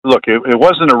Look, it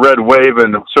wasn't a red wave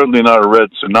and certainly not a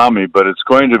red tsunami, but it's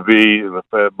going to be,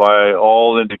 by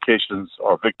all indications,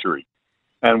 our victory.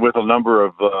 And with a number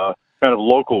of kind of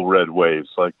local red waves,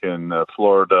 like in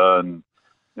Florida and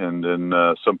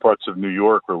in some parts of New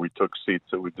York, where we took seats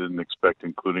that we didn't expect,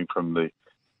 including from the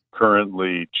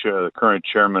current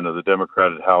chairman of the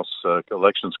Democratic House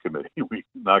Elections Committee. We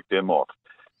knocked him off.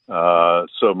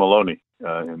 So Maloney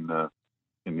in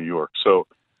New York.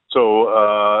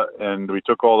 And we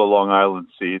took all the Long Island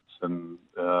seats, and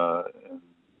the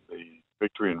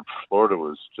victory in Florida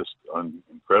was just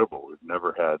incredible.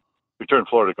 We turned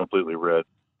Florida completely red,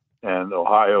 and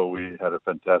Ohio, we had a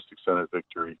fantastic Senate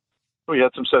victory. We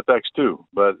had some setbacks too,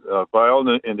 but by all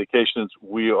the indications,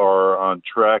 we are on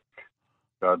track,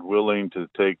 God willing, to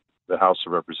take the House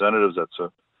of Representatives. That's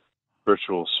a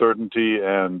virtual certainty,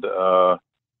 and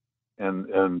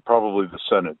probably the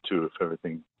Senate too, if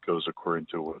everything goes according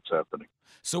to what's happening.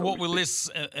 So, what will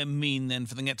this mean then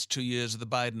for the next 2 years of the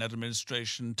Biden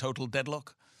administration? Total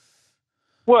deadlock?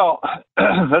 Well,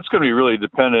 that's going to be really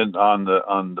dependent on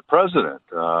the president.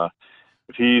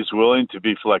 If he's willing to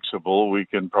be flexible, we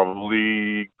can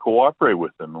probably cooperate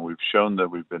with him, and we've shown that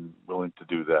we've been willing to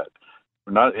do that.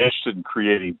 We're not interested in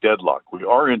creating deadlock. We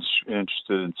are interested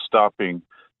in stopping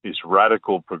these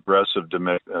radical, progressive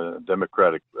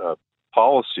democratic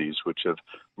policies which have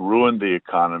ruined the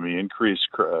economy, increased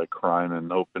crime,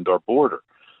 and opened our border.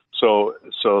 So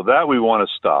that we want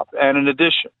to stop. And in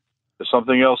addition, there's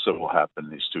something else that will happen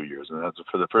in these 2 years, and that's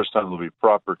for the first time there'll be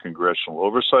proper congressional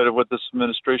oversight of what this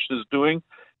administration is doing,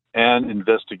 and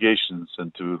investigations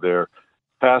into their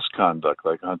past conduct,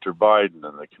 like Hunter Biden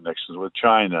and the connections with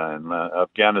China and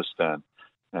Afghanistan,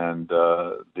 and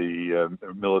the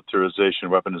militarization,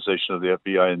 weaponization of the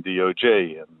FBI and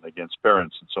DOJ, and against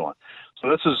parents and so on. So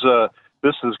this is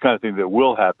the kind of thing that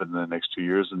will happen in the next 2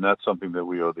 years, and that's something that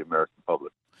we owe the American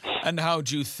public. And how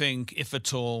do you think, if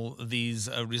at all, these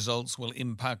results will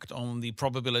impact on the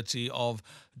probability of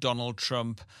Donald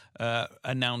Trump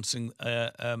announcing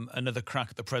another crack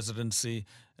at the presidency,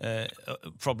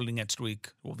 probably next week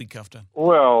or week after?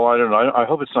 Well, I don't know. I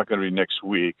hope it's not going to be next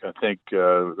week. I think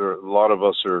a lot of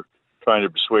us are trying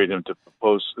to persuade him to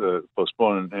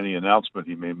postpone any announcement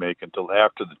he may make until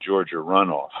after the Georgia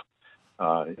runoff.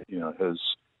 His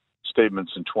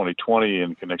statements in 2020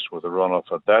 in connection with the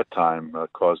runoff at that time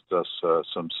caused us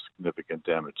some significant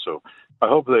damage. So I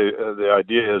hope the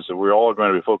idea is that we're all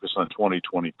going to be focused on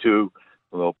 2022.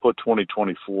 They'll put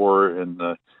 2024 on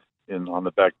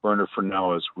the back burner for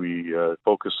now as we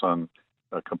focus on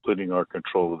completing our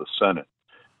control of the Senate.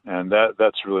 And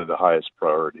that's really the highest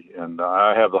priority. And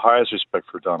I have the highest respect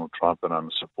for Donald Trump, and I'm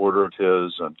a supporter of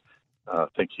his, and I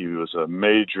think he was a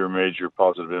major, major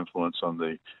positive influence on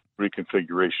the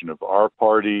reconfiguration of our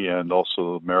party and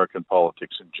also American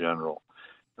politics in general.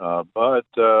 But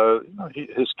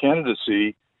his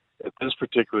candidacy at this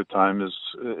particular time is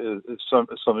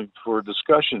something for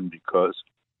discussion, because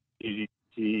he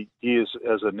is,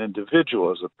 as an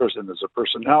individual, as a person, as a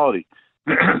personality,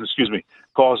 excuse me,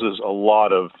 causes a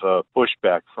lot of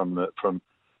pushback from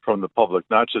the public,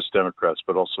 not just Democrats,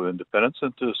 but also independents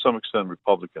and to some extent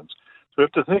Republicans. So we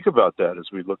have to think about that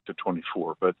as we look to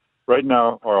 24. But right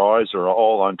now, our eyes are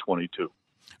all on 22.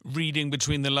 Reading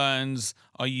between the lines,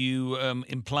 are you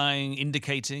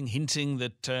indicating, hinting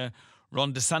that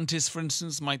Ron DeSantis, for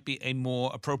instance, might be a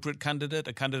more appropriate candidate,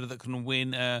 a candidate that can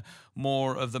win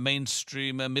more of the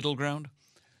mainstream middle ground?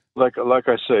 Like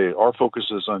I say, our focus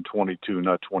is on 22,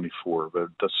 not 24. But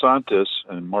DeSantis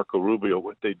and Marco Rubio,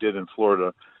 what they did in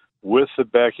Florida with the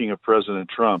backing of President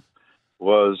Trump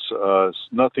was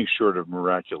nothing short of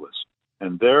miraculous.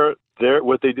 And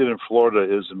what they did in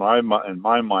Florida is, in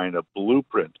my mind, a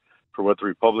blueprint for what the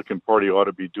Republican Party ought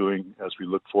to be doing as we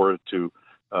look forward to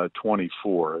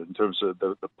 24. In terms of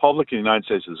the public in the United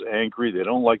States is angry. They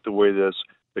don't like the way the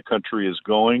country is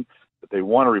going. But they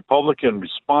want a Republican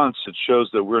response that shows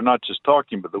that we're not just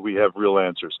talking, but that we have real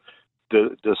answers.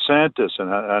 DeSantis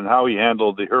and how he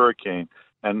handled the hurricane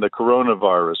and the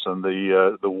coronavirus and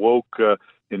the woke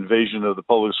invasion of the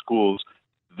public schools.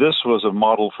 This was a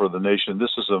model for the nation.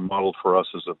 This is a model for us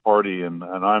as a party, and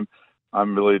I'm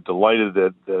really delighted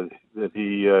that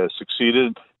he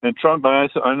succeeded. And Trump, I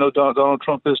know Donald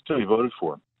Trump is too. He voted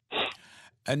for him.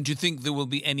 And do you think there will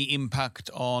be any impact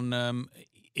on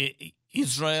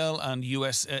Israel and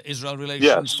U.S.-Israel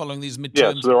relations following these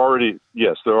midterms?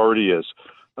 Yes, there already is.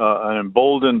 An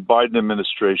emboldened Biden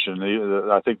administration.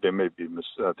 I think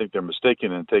they're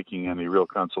mistaken in taking any real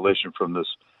consolation from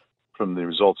the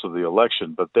results of the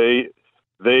election. But they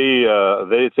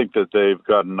think that they've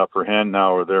got an upper hand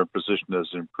now, or their position has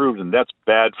improved, and that's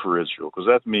bad for Israel, because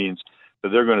that means that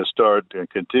they're going to start and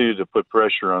continue to put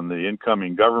pressure on the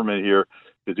incoming government here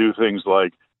to do things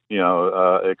like,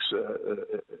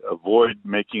 avoid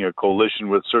making a coalition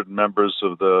with certain members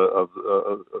of the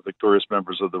victorious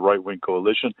members of the right-wing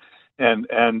coalition,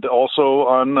 and also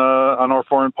on our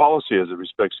foreign policy as it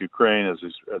respects Ukraine, as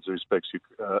it respects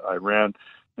Iran,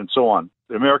 and so on.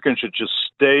 The Americans should just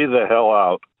stay the hell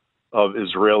out of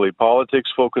Israeli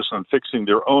politics, focus on fixing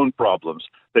their own problems.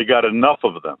 They got enough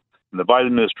of them, and the Biden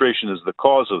administration is the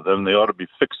cause of them. They ought to be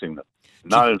fixing them,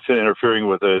 not interfering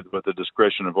with the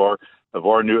discretion of our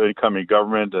new incoming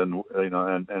government, and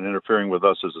interfering with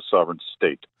us as a sovereign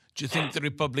state. Do you think the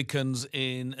Republicans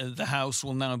in the House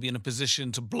will now be in a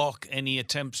position to block any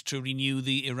attempts to renew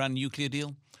the Iran nuclear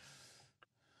deal?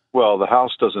 Well, the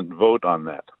House doesn't vote on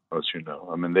that, as you know.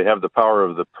 I mean, they have the power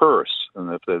of the purse,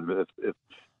 and if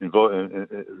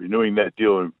renewing that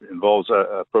deal involves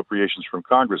appropriations from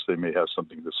Congress, they may have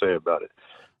something to say about it.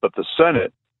 But the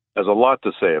Senate has a lot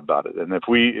to say about it, and if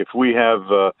we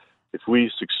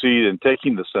succeed in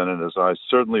taking the Senate, as I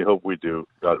certainly hope we do,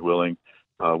 God willing,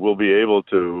 we'll be able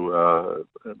to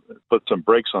put some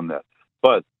brakes on that.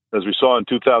 But as we saw in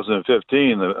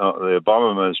 2015, the Obama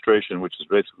administration, which is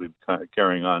basically kind of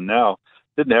carrying on now,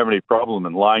 didn't have any problem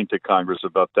in lying to Congress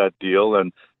about that deal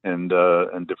and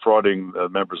defrauding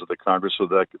members of the Congress so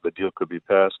that the deal could be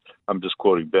passed. I'm just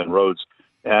quoting Ben Rhodes,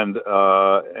 and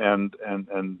that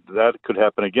could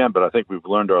happen again. But I think we've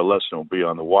learned our lesson. We'll be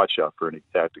on the watch out for any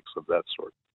tactics of that sort.